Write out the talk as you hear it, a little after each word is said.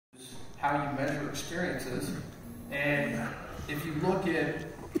how you measure experiences. And if you look at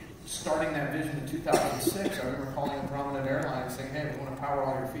starting that vision in 2006, I remember calling a prominent airline saying, hey, we want to power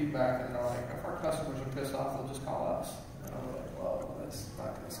all your feedback. And they're like, if our customers are pissed off, they'll just call us. And I was like, well, that's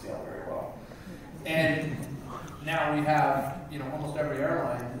not going to scale very well. And now we have, almost every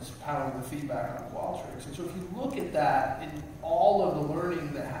airline is powering the feedback on Qualtrics. And so if you look at that and all of the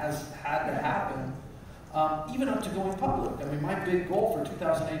learning that has had to happen, even up to going public. I mean, my big goal for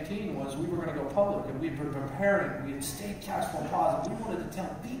 2018 was we were going to go public, and we'd been preparing. We had stayed cash flow positive. We wanted to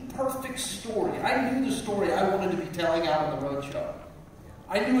tell the perfect story. I knew the story I wanted to be telling out on the roadshow.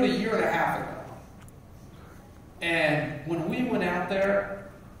 I knew it a year and a half ago. And when we went out there,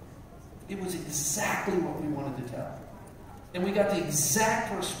 it was exactly what we wanted to tell. And we got the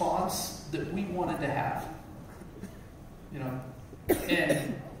exact response that we wanted to have.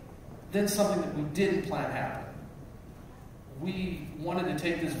 And then something that we didn't plan happened. We wanted to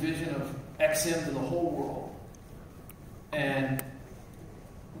take this vision of XM to the whole world. And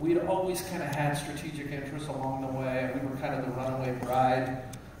we'd always kind of had strategic interests along the way. We were kind of the runaway bride,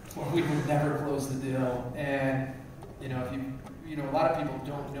 where we would never close the deal. And, if a lot of people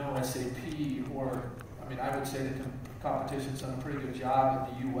don't know SAP, or, I would say the competition's done a pretty good job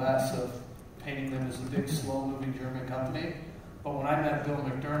in the US of painting them as a big, slow-moving German company. But when I met Bill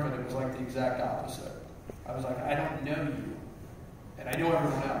McDermott, it was like the exact opposite. I was like, I don't know you, and I know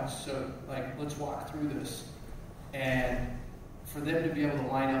everyone else, so let's walk through this. And for them to be able to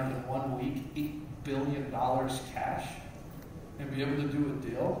line up in 1 week, $8 billion cash, and be able to do a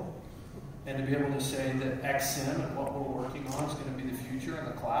deal, and to be able to say that XM and what we're working on is going to be the future in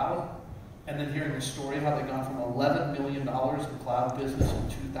the cloud, and then hearing the story how they've gone from $11 million in cloud business in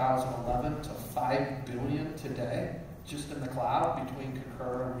 2011 to $5 billion today, just in the cloud, between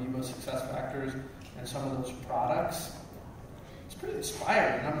Concur, Ariba, SuccessFactors, and some of those products. It's pretty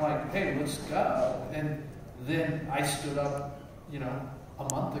inspiring. I'm like, hey, let's go. And then I stood up, a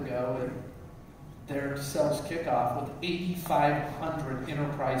month ago at their sales kickoff with 8,500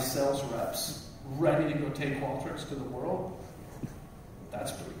 enterprise sales reps ready to go take Qualtrics to the world.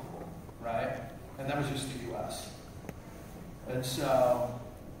 That's pretty cool, right? And that was just the US. And so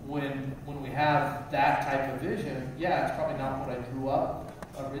when we have that type of vision, yeah, it's probably not what I grew up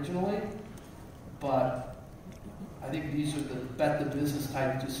originally, but I think these are the bet the business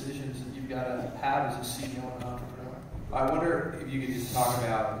type decisions that you've got to have as a CEO and an entrepreneur. I wonder if you could just talk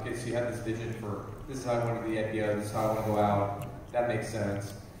about, okay, so you had this vision for, this is how I want to be IPO, this is how I want to go out, that makes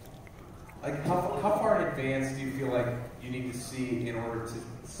sense. How far in advance do you feel like you need to see in order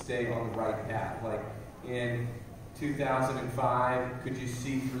to stay on the right path? Like in 2005, could you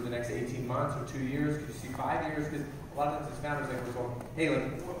see through the next 18 months or 2 years? Could you see 5 years? Because a lot of times as founders, we're going, hey,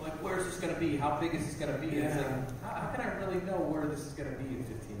 where's this going to be? How big is this going to be? Yeah. It's how can I really know where this is going to be in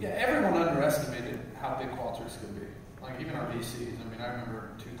 15 years? Yeah, everyone underestimated how big Qualtrics could be. Even our VCs, I remember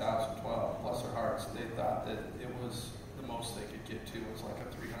 2012, bless their hearts, they thought that it was the most they could get to was like a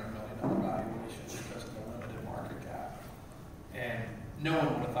 $300 million valuation because of the limited market cap. And no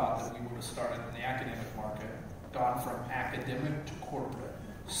one would have thought that we would have started in the academic market, gone from academic to corporate,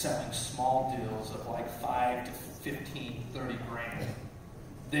 selling small deals of like 5 to 15, 30 grand,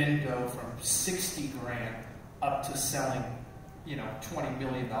 then go from 60 grand up to selling, $20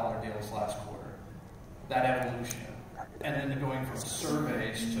 million deals last quarter. That evolution. And then going from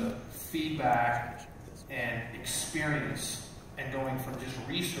surveys to feedback and experience, and going from just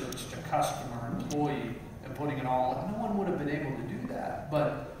research to customer, employee, and putting it all. No one would have been able to do that.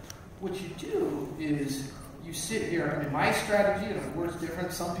 But what you do is you sit here. My strategy, and of course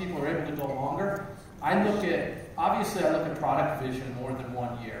different. Some people are able to go longer. Obviously I look at product vision more than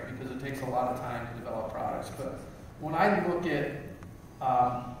 1 year because it takes a lot of time to develop products. But when I look at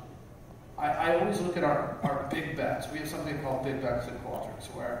I always look at our big bets. We have something called big bets at Qualtrics,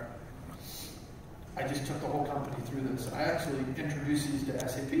 where I just took the whole company through this. And I actually introduced these to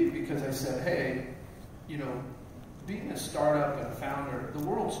SAP because I said, hey, being a startup and a founder, the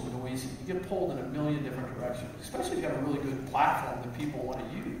world's noisy. You get pulled in a million different directions, especially if you have a really good platform that people want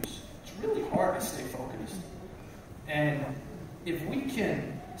to use. It's really hard to stay focused. And if we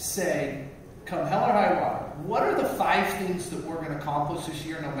can say, come hell or high water, what are the 5 things that we're going to accomplish this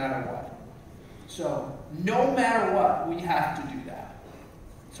year no matter what? So no matter what, we have to do that.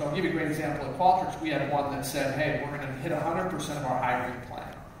 So I'll give you a great example. At Qualtrics, we had one that said, hey, we're going to hit 100% of our hiring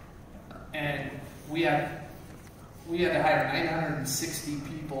plan. And we had to hire 960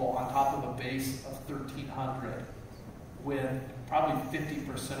 people on top of a base of 1,300, with probably 50%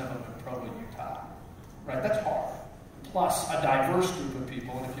 of them in Provo, Utah. Right? That's hard. Plus a diverse group of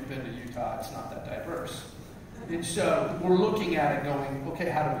people, and if you've been to Utah, it's not that diverse. And so we're looking at it going, okay,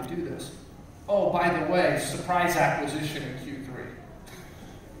 how do we do this? Oh, by the way, surprise acquisition in Q3,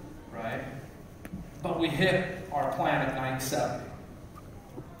 right? But we hit our plan at 970.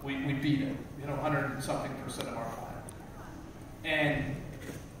 We beat it, 100 and something % of our plan. And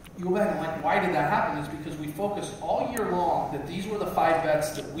you go back and like, why did that happen? It's because we focused all year long that these were the 5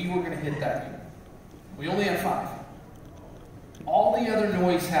 bets that we were going to hit that year. We only had 5. All the other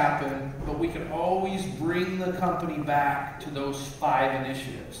noise happened, but we could always bring the company back to those 5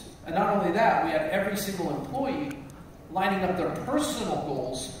 initiatives. And not only that, we had every single employee lining up their personal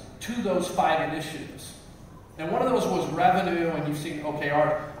goals to those 5 initiatives. And one of those was revenue, and you've seen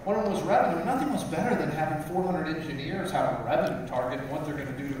OKR. One of them was revenue. Nothing was better than having 400 engineers have a revenue target and what they're going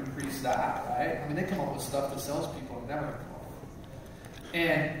to do to increase that, right? I mean, they come up with stuff that salespeople are never going to come up with.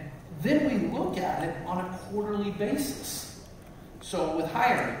 And then we look at it on a quarterly basis. So with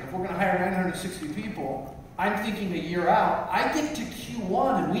hiring, if we're going to hire 960 people, I'm thinking a year out, I get to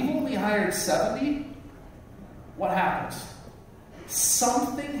Q1 and we've only hired 70. What happens?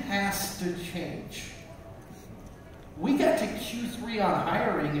 Something has to change. We got to Q3 on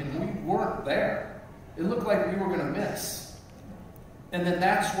hiring and we weren't there. It looked like we were going to miss. And then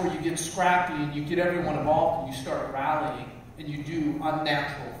that's where you get scrappy and you get everyone involved and you start rallying and you do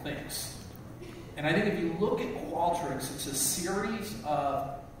unnatural things. And I think if you look at Qualtrics, it's a series of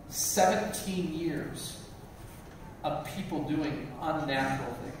 17 years of people doing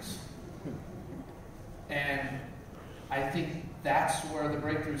unnatural things. And I think that's where the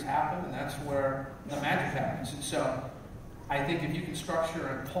breakthroughs happen, and that's where the magic happens. And so I think if you can structure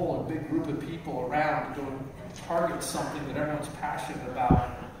and pull a big group of people around to go target something that everyone's passionate about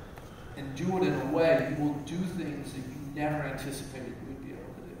and do it in a way, you will do things that you never anticipated you would be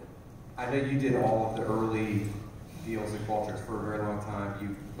able to do. I know you did all of the early deals at Qualtrics for a very long time.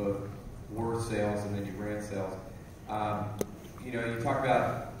 You both were sales and then you ran sales. You talk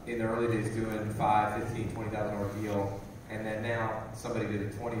about in the early days doing $5, $15, $20,000 deal, and then now somebody did a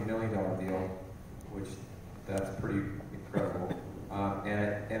 $20 million deal, which that's pretty incredible.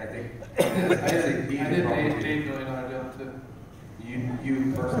 And I think I did an $8 million deal too.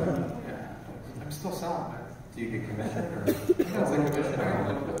 You personally? Yeah, I'm still selling, man. Do you get commission or? I got a commission. I got a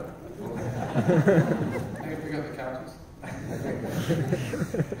little bit. I can pick up the couches.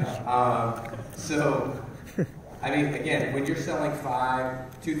 So, I mean, again, when you're selling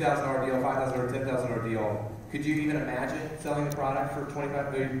 $2,000 deal, $5,000 $10,000 deal, could you even imagine selling the product for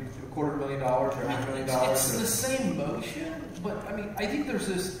 $25 million, $250,000 or $500,000? It's the same motion, but I mean, I think there's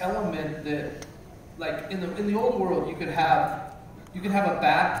this element that, like in the old world, you could have a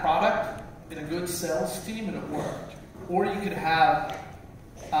bad product and a good sales team and it worked, or you could have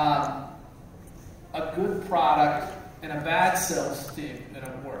a good product and a bad sales team and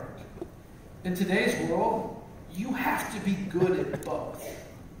it worked. In today's world, you have to be good at both.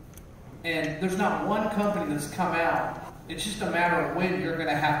 And there's not one company that's come out. It's just a matter of when you're going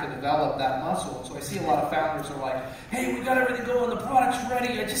to have to develop that muscle. So I see a lot of founders are like, hey, we got everything going, the product's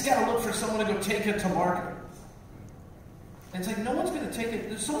ready, I just got to look for someone to go take it to market. And it's like, no one's going to take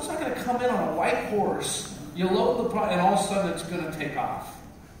it. Someone's not going to come in on a white horse, you load the product, and all of a sudden it's going to take off.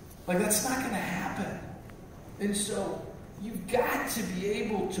 Like, that's not going to happen. And so you've got to be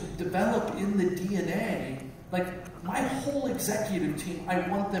able to develop in the DNA. Like, my whole executive team, I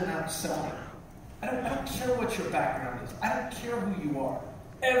want them out selling. I don't care what your background is. I don't care who you are.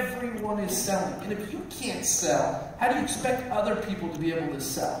 Everyone is selling. And if you can't sell, how do you expect other people to be able to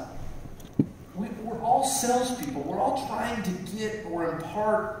sell? We're all salespeople. We're all trying to get or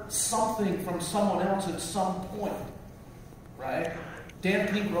impart something from someone else at some point, right? Dan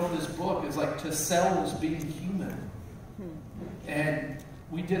Pink wrote this book. It's like, to sell is being human. And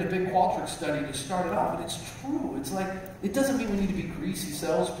we did a big Qualtrics study to start it off, and it's true. It's like, it doesn't mean we need to be greasy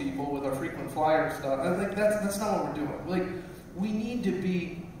salespeople with our frequent flyer stuff. Like, that's not what we're doing. Like, we need to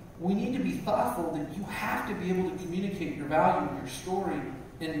be thoughtful that you have to be able to communicate your value and your story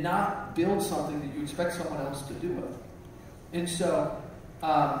and not build something that you expect someone else to do it. And so,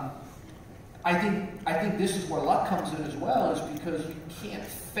 I think this is where luck comes in as well, is because you can't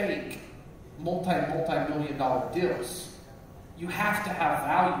fake multi-million dollar deals. You have to have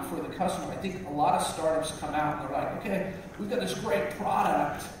value for the customer. I think a lot of startups come out and they're like, okay, we've got this great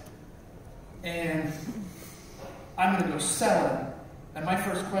product and I'm going to go sell it. And my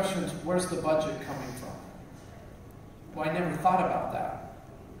first question is, where's the budget coming from? Well, I never thought about that.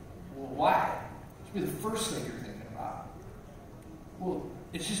 Well, why? It should be the first thing you're thinking about. Well,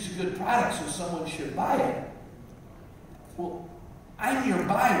 it's just a good product, so someone should buy it. Well, I'm your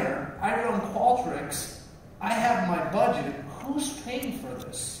buyer. I run Qualtrics. I have my budget. Who's paying for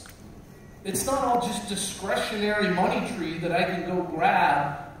this? It's not all just discretionary money tree that I can go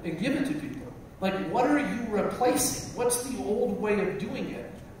grab and give it to people. Like, what are you replacing? What's the old way of doing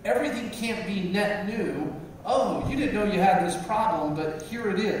it? Everything can't be net new. Oh, you didn't know you had this problem, but here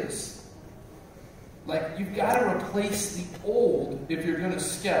it is. Like, you've got to replace the old if you're going to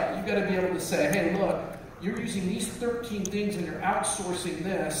scale. You've got to be able to say, hey, look, you're using these 13 things and you're outsourcing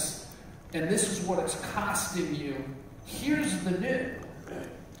this, and this is what it's costing you. Here's the new.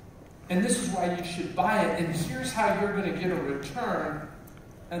 And this is why you should buy it, and here's how you're going to get a return.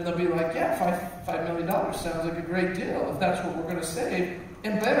 And they'll be like, yeah, $5 million sounds like a great deal if that's what we're going to save.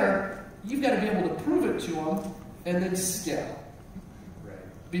 And better, you've got to be able to prove it to them and then scale. Right.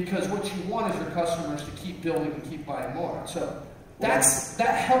 Because what you want is your customers to keep building and keep buying more. So that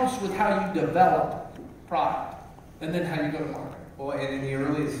helps with how you develop product and then how you go to market. Well, and in the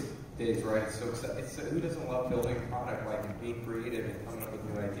earliest days, right, it's so exciting. Who doesn't love building a product, like being creative and coming up with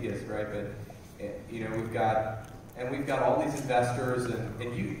new ideas, right? But, you know, we've got all these investors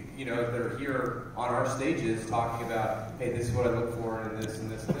and you know, that are here on our stages talking about, hey, this is what I look for and this and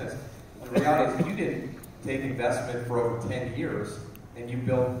this and this. The reality is you didn't take investment for over 10 years and you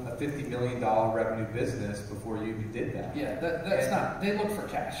built a $50 million revenue business before you even did that. Yeah, that's not, they look for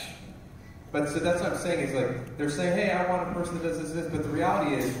cash. But so that's what I'm saying is like, they're saying, hey, I want a person that does this, this, but the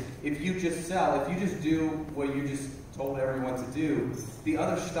reality is, if you just sell, if you just do what you just told everyone to do, the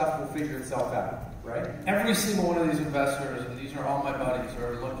other stuff will figure itself out, right? Every single one of these investors, and these are all my buddies,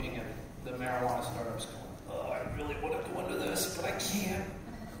 are looking at the marijuana startups going, oh, I really want to go into this, but I can't.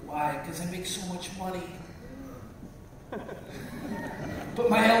 Why? Because I make so much money. But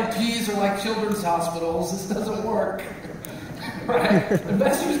my LPs are like children's hospitals. This doesn't work. Right?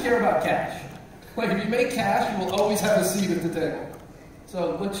 Investors care about cash. Like, if you make cash, you will always have a seat at the table.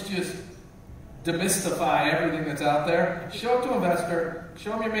 So let's just demystify everything that's out there. Show it to an investor.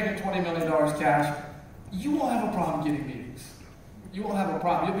 Show them you're making $20 million cash. You won't have a problem getting meetings. You won't have a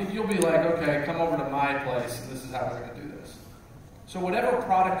problem. You'll be like, okay, come over to my place, and this is how we're going to do this. So whatever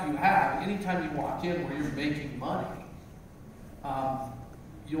product you have, anytime you walk in where you're making money,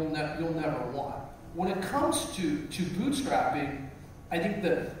 you'll never want. When it comes to bootstrapping, I think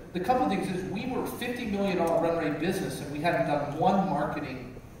the couple of things is we were a $50 million run rate business, and we hadn't done one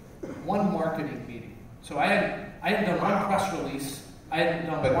marketing meeting. So I hadn't done one press release. I hadn't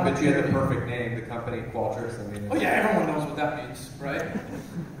done one. But you had the perfect name, the company Qualtrics. I mean, oh yeah, everyone knows what that means, right?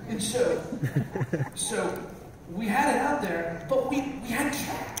 And so we had it out there, but we had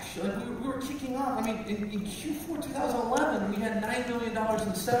cash. Like we were kicking off. I mean, in Q4 2011, we had $9 million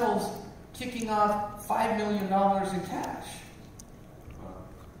in sales, kicking off $5 million in cash.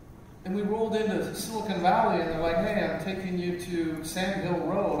 And we rolled into Silicon Valley, and they're like, hey, I'm taking you to Sand Hill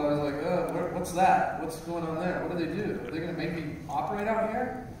Road. I was like, what's that? What's going on there? What do they do? Are they going to make me operate out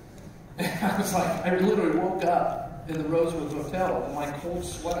here? And I was like, I literally woke up in the Rosewood Hotel in my cold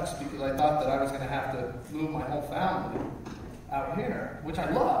sweats because I thought that I was going to have to move my whole family out here, which I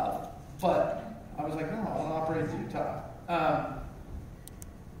love. But I was like, no, I want to operate in Utah,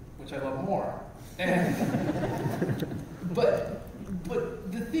 which I love more. And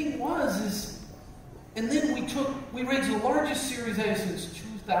But the thing is, and then we raised the largest Series A since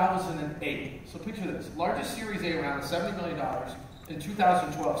 2008. So picture this, largest Series A round, $70 million in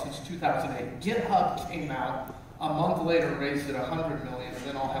 2012 since 2008. GitHub came out a month later, raised it $100 million, and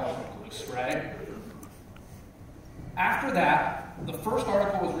then all hell broke loose, right? After that, the first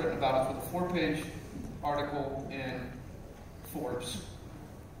article was written about us with a 4-page article in Forbes.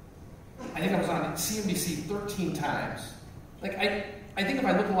 I think I was on CNBC 13 times. Like, I think if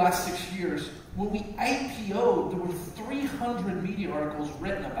I look at the last 6 years, when we IPO'd, there were 300 media articles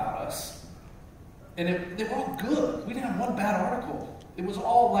written about us. And they were all good. We didn't have one bad article. It was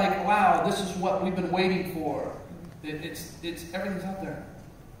all like, wow, this is what we've been waiting for. It's everything's out there.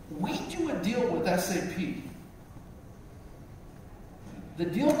 We do a deal with SAP. The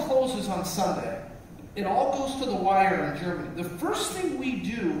deal closes on Sunday. It all goes to the wire in Germany. The first thing we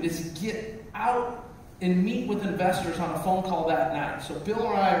do is get out and meet with investors on a phone call that night. So Bill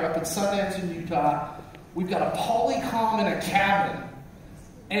and I are up at Sundance in Utah. We've got a Polycom in a cabin.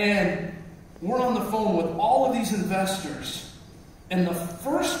 And we're on the phone with all of these investors. And the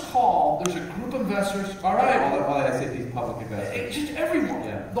first call, there's a group of investors. All right. All the SAP's public investors. Just everyone.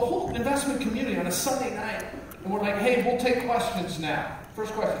 Yeah. The whole investment community on a Sunday night. And we're like, hey, we'll take questions now.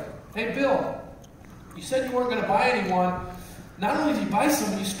 First question. Hey, Bill, you said you weren't going to buy anyone. Not only did you buy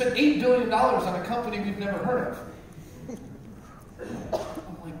someone, you spent $8 billion on a company we've never heard of.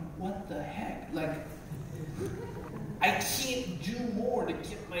 I'm like, what the heck? Like, I can't do more to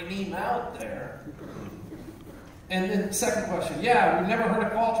get my name out there. And then second question, yeah, we've never heard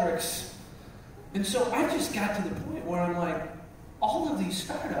of Qualtrics. And so I just got to the point where I'm like, all of these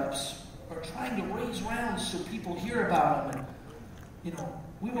startups are trying to raise rounds so people hear about them. And,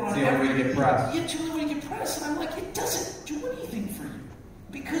 we were on the only way to get press. Yeah, it's the only way to get press. And I'm like, it doesn't do anything for you.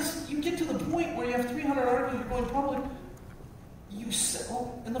 Because you get to the point where you have 300 articles, you're going public, you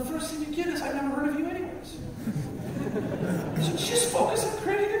sell, and the first thing you get is, I've never heard of you anyways. So just focus on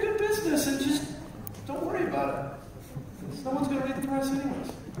creating a good business and just don't worry about it. No one's going to read the press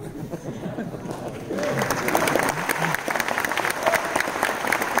anyways.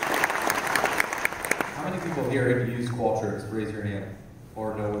 How many people here have used Qualtrics? Raise your hand.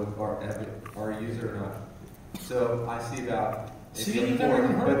 Or know, are a user or not? So I see about. See, you've never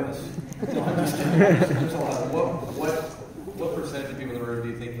even heard of us. No, I'm just kidding. There's a lot. What percentage of people in the room do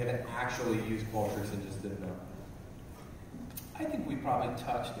you think can actually use Qualtrics and just didn't know? I think we probably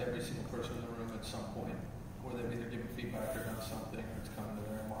touched every single person in the room at some point, where they've either given feedback or done something, or it's coming to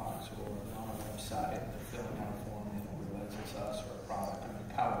their inbox, or they're on a website and they're filling out a form and they don't realize it's us or a product. I mean,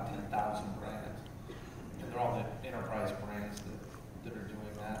 powering 10,000 brands, and they're all the enterprise brands that are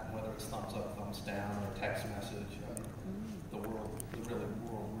doing that, whether it's thumbs up, thumbs down, or text message. I mean, the world really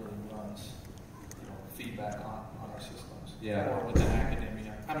runs, feedback on our systems. Yeah. Or within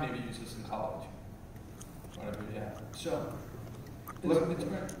academia. How many of you use this in college? Whatever, yeah. So, it's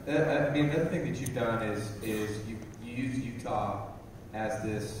great. I mean, another thing that you've done is you use Utah as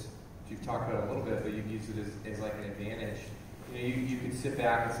this. You've talked about it a little bit, but you've used it as like an advantage. You can sit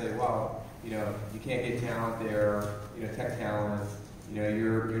back and say, well, you can't get talent there. Tech talent.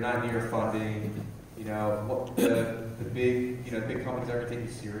 You're not near funding. What the big big companies aren't going to take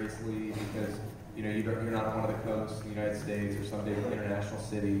you seriously because you're not on one of the coasts in the United States or some big international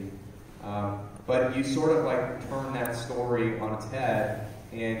city. But you sort of like turned that story on its head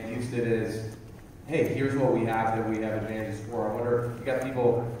and used it as, hey, here's what we have that we have advantages for. I wonder, you got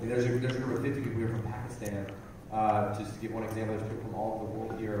people, there's a group of 50 people here from Pakistan. Just to give one example, there's people from all over the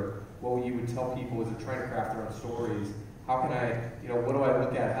world here. What you would tell people is they're trying to craft their own stories. How can I, what do I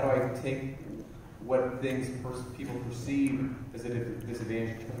look at? How do I take what things people perceive as a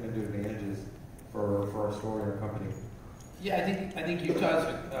disadvantage and turn them into advantages for our story or company? Yeah, I think Utah's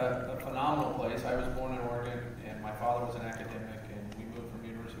a phenomenal place. I was born in Oregon, and my father was an academic, and we moved from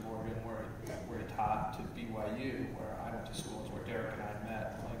University of Oregon, where he taught, to BYU, where I went to schools where Derek and I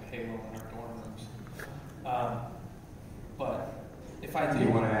met, like Halo in our dorm rooms. But if I do you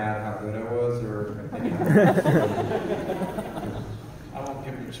want to add how good I was, or I won't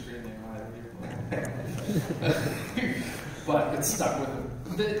give you a screen name either. But it's stuck with him.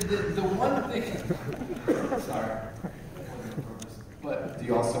 The one thing. Sorry. But do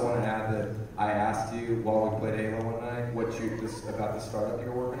you also want to add that I asked you while we played Halo one night about the startup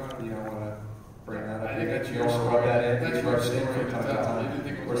you're working on? Do you don't want to bring that up? I think that's you your don't story. want to rub that in. That's your story to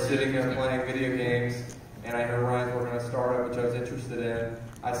tell. We're sitting there playing video games, and I heard Ryan's working on a startup which I was interested in.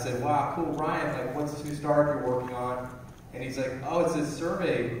 I said, "Wow, cool, Ryan! Like, what's this new startup you're working on?" And he's like, "Oh, it's a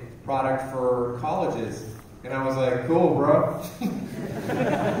survey product for colleges." And I was like, "Cool, bro."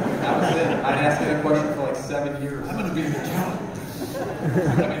 That was it. I'd asked him a question for like 7 years. I'm going to be an accountant.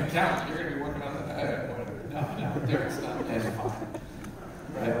 I'm going to be an accountant. You're going to be working on that. No, Derek's not. That's fine.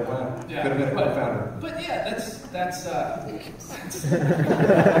 Right? Well, Yeah, could have been a co-founder. But yeah, that's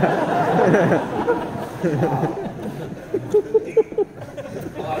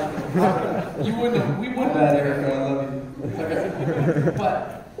you wouldn't have, we wouldn't have. Erica, I love you. Okay.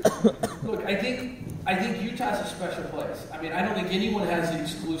 But look, I think Utah's a special place. I mean, I don't think anyone has the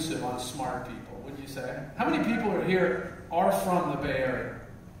exclusive on smart people, would you say? How many people are here are from the Bay Area?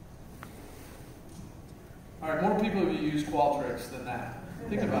 All right, more people have used Qualtrics than that.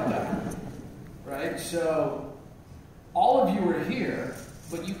 Think about that. Right? So, all of you are here,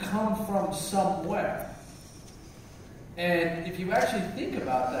 but you come from somewhere. And if you actually think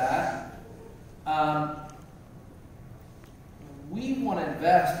about that, we want to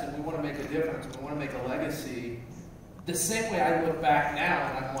invest and we want to make a difference. We want to make a legacy. The same way I look back now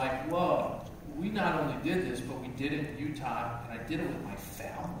and I'm like, whoa, we not only did this, but we did it in Utah, and I did it with my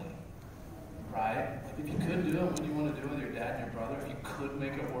family. Right? Like, if you could do it, what do you want to do with your dad and your brother? If you could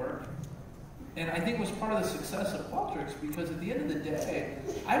make it work. And I think it was part of the success of Qualtrics, because at the end of the day,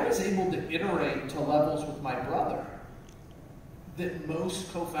 I was able to iterate to levels with my brother that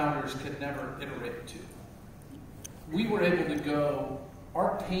most co-founders could never iterate to. We were able to go,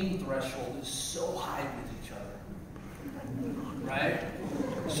 our pain threshold is so high with each other. Right?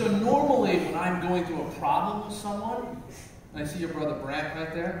 So normally when I'm going through a problem with someone, and I see your brother Brant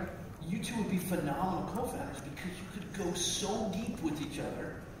right there, you two would be phenomenal co-founders because you could go so deep with each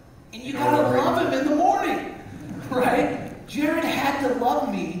other. And you gotta love him in the morning, right? Jared had to love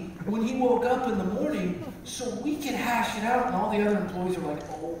me when he woke up in the morning so we could hash it out, and all the other employees are like,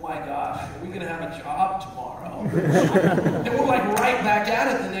 oh my gosh, are we going to have a job tomorrow? And we're like right back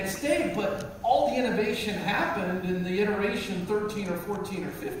at it the next day, but all the innovation happened in the iteration 13 or 14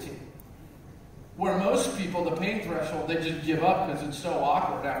 or 15. Where most people, the pain threshold, they just give up because it's so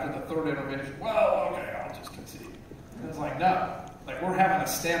awkward after the third iteration. Well, okay, I'll just concede. And it's like, no, like we're having a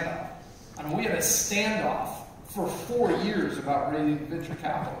standoff. I mean, we had a standoff for 4 years about raising venture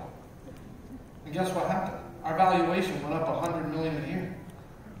capital. And guess what happened? Our valuation went up $100 million a year.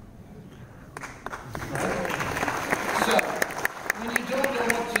 Right? So, when you don't know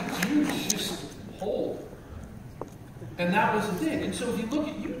what to do, just hold. And that was the thing. And so if you look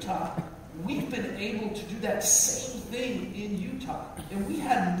at Utah, we've been able to do that same thing in Utah. And we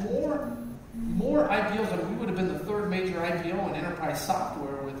had more IPOs. I mean, we would have been the third major IPO in enterprise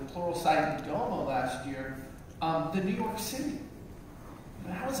software with Pluralsight and Domo last year than New York City. I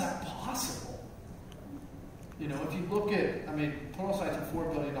mean, how is that possible? You know, if you look at, I mean, Pluralsight's a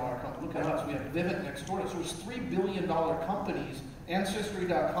 $4 billion company. Look at us. We have Vivint next door. So there's $3 billion companies,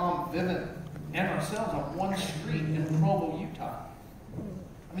 Ancestry.com, Vivint, and ourselves on one street in Provo, Utah.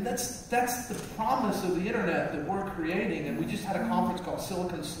 I mean, that's the promise of the internet that we're creating. And we just had a conference called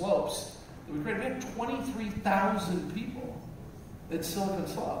Silicon Slopes that we created. We had 23,000 people at Silicon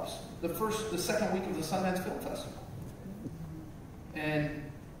Slopes, the second week of the Sundance Film Festival. And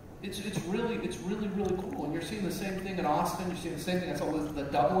it's really cool. And you're seeing the same thing in Austin. You're seeing the same thing. I saw the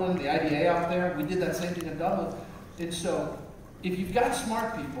Dublin, the IDA out there. We did that same thing in Dublin. And so, if you've got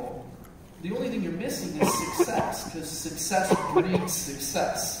smart people, the only thing you're missing is success, because success breeds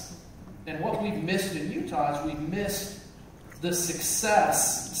success. And what we've missed in Utah is we've missed the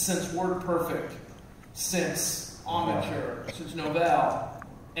success since WordPerfect, since Omniture, since Novell.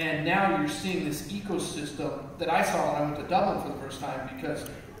 And now you're seeing this ecosystem that I saw when I went to Dublin for the first time, because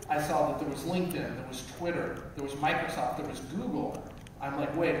I saw that there was LinkedIn, there was Twitter, there was Microsoft, there was Google. I'm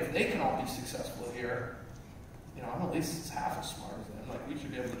like, wait, if they can all be successful here, you know, I'm at least half as smart as them. Like, we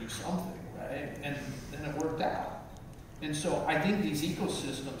should be able to do something, right? And then it worked out. And so I think these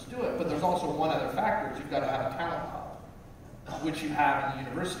ecosystems do it, but there's also one other factor, is you've got to have a talent hub, which you have in the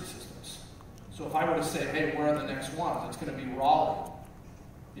university systems. So if I were to say, hey, where are the next ones? It's going to be Raleigh.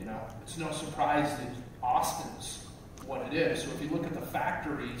 You know, it's no surprise that Austin's what it is. So if you look at the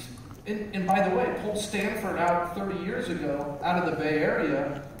factories, and by the way, pull Stanford out 30 years ago out of the Bay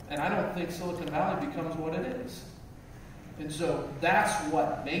Area, and I don't think Silicon Valley becomes what it is. And so that's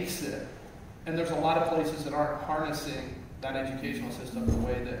what makes it. And there's a lot of places that aren't harnessing that educational system the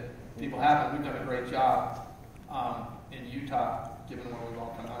way that people have it. We've done a great job in Utah, given where we've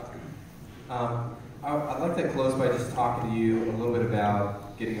all come out. I'd like to close by just talking to you a little bit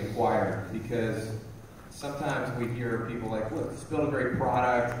about getting acquired, because sometimes we hear people like, look, just build a great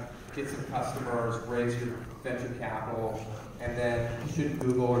product, get some customers, raise your venture capital, and then should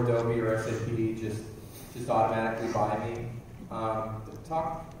Google or Adobe or SAP just automatically buy me?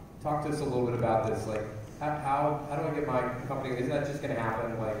 Talk to us a little bit about this. Like, how do I get my company? Is that just going to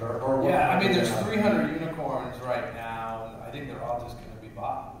happen? Like, or yeah, I mean, there's 300 unicorns right now, and I think they're all just going to be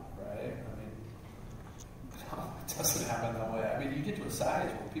bought, right? I mean, no, it doesn't happen that way. I mean, you get to a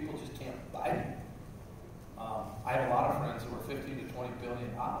size where people just can't buy you. I have a lot of friends who are $15 to $20 billion,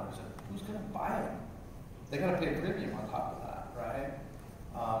 and who's going to buy them? They got to pay a premium on top of that, right?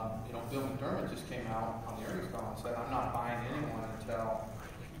 You know, Bill McDermott just came out on the earnings call and said, I'm not buying anyone until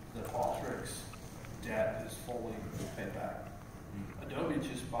the Qualtrics debt is fully paid back. Adobe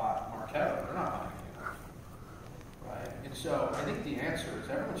just bought Marketo. They're not buying anyone, right? And so I think the answer is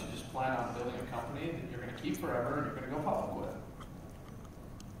everyone should just plan on building a company that you're going to keep forever and you're going to go public with.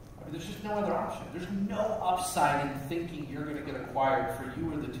 I mean, there's just no other option. There's no upside in thinking you're going to get acquired for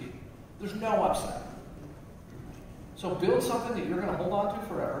you or the team. There's no upside. So build something that you're going to hold on to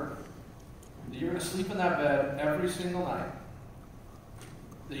forever, that you're going to sleep in that bed every single night,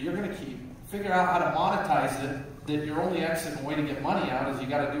 that you're going to keep. Figure out how to monetize it, that your only exit and way to get money out is you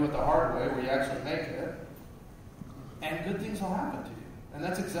got to do it the hard way where you actually make it, and good things will happen to you. And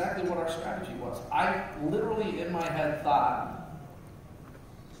that's exactly what our strategy was. I literally in my head thought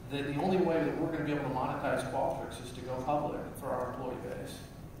that the only way that we're going to be able to monetize Qualtrics is to go public for our employee base.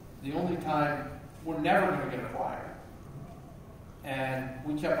 The only time we're never going to get acquired. And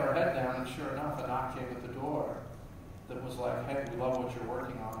we kept our head down, and sure enough, a knock came at the door that was like, hey, we love what you're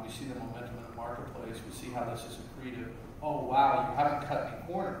working on. We see the momentum in the marketplace. We see how this is accretive. Oh, wow, you haven't cut any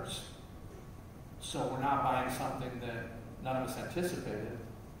corners. So we're not buying something that none of us anticipated.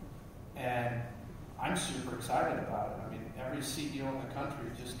 And I'm super excited about it. I mean, every CEO in the country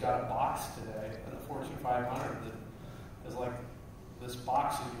just got a box today in the Fortune 500 that is like this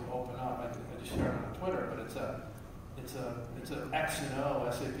box that you open up. I just shared it on Twitter, but it's a X and O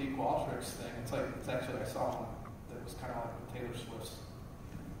SAP Qualtrics thing. It's actually, I saw one that was kind of like Taylor Swift's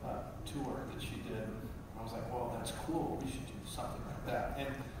tour that she did. I was like, well, that's cool. We should do something like that. And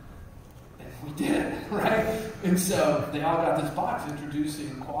we did, right? And so they all got this box introducing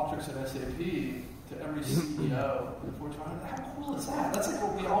Qualtrics and SAP to every CEO. How cool is that? That's like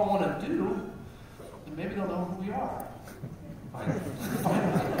what we all want to do. And maybe they'll know who we are.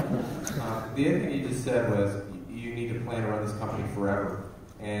 The other thing you just said was you need to plan to run this company forever.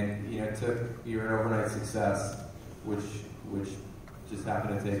 And it took you're an overnight success, which just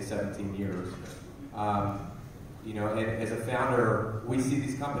happened to take 17 years. And as a founder, we see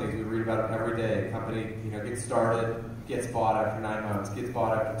these companies, we read about them every day. A company, gets started, gets bought after 9 months, gets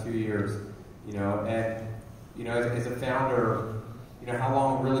bought after 2 years, as a founder, how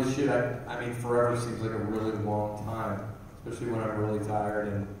long really should I mean, forever seems like a really long time, especially when I'm really tired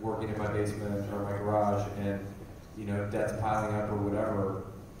and working in my basement or my garage and, debt's piling up or whatever.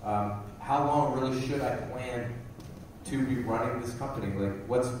 How long really should I plan to be running this company? Like,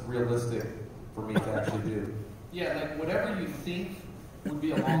 what's realistic for me to actually do? Yeah, like whatever you think would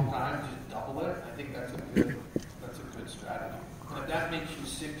be a long time, just double it. I think that's a good strategy. And if that makes you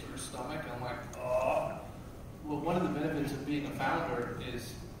sick to your stomach, I'm like, oh. Well, one of the benefits of being a founder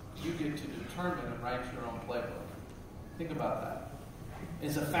is you get to determine and write your own playbook. Think about that.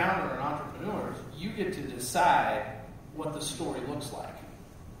 As a founder and entrepreneur, you get to decide what the story looks like.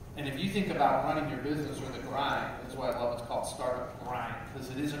 And if you think about running your business or the grind, that's why I love it's called startup grind, because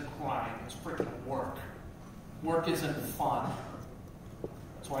it isn't grind, it's freaking work. Work isn't fun.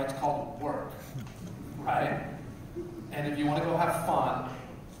 That's why it's called work, right? And if you want to go have fun,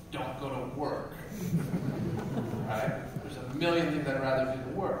 don't go to work, right? There's a million things I'd rather do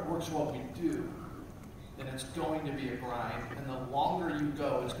than work. Work's what we do, and it's going to be a grind. And the longer you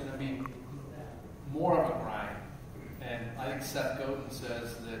go, it's going to be more of a grind. And I think Seth Godin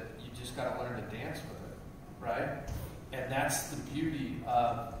says that you just got to learn to dance with it, right? And that's the beauty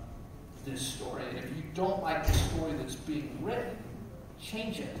of this story. And if you don't like the story that's being written,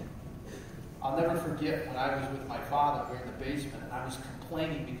 change it. I'll never forget when I was with my father, we were in the basement, and I was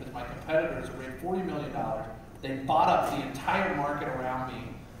complaining because my competitors raised $40 million. They bought up the entire market around me.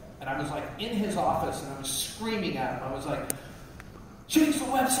 And I was like in his office, and I was screaming at him. I was like, change the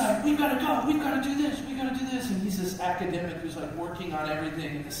website, we've got to go, we've got to do this, we've got to do this. And he's this academic who's like working on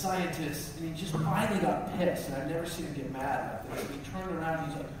everything, and the scientist, and he just finally got pissed, and I've never seen him get mad like this. And he turned around and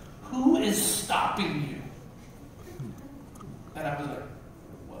he's like, who is stopping you? And I was like,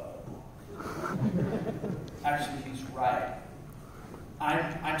 whoa. Actually, he's right.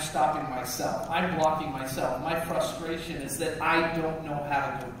 I'm stopping myself. I'm blocking myself. My frustration is that I don't know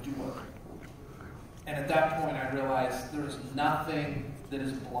how to go do it. And at that point, I realized there is nothing that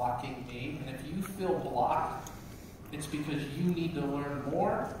is blocking me. And if you feel blocked, it's because you need to learn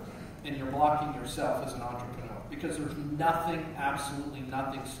more, and you're blocking yourself as an entrepreneur. Because there's nothing, absolutely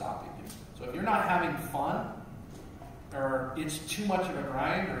nothing stopping you. So if you're not having fun, or it's too much of a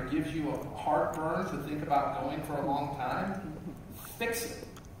grind, or it gives you a heartburn to think about going for a long time, fix it.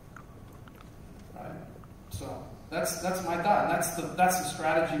 Right? So that's my thought. That's the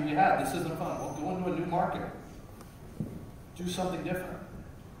strategy we had. This isn't fun. We'll go into a new market. Do something different.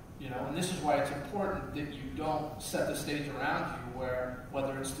 And this is why it's important that you don't set the stage around you where,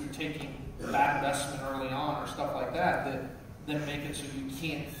 whether it's through taking bad investment early on or stuff like that, that make it so you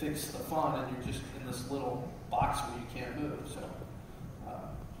can't fix the fun and you're just in this little box where you can't move. So,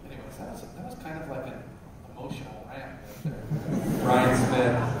 anyways, that was kind of like an emotional rant right there. Ryan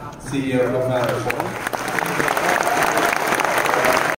Smith, CEO of Co-Founder.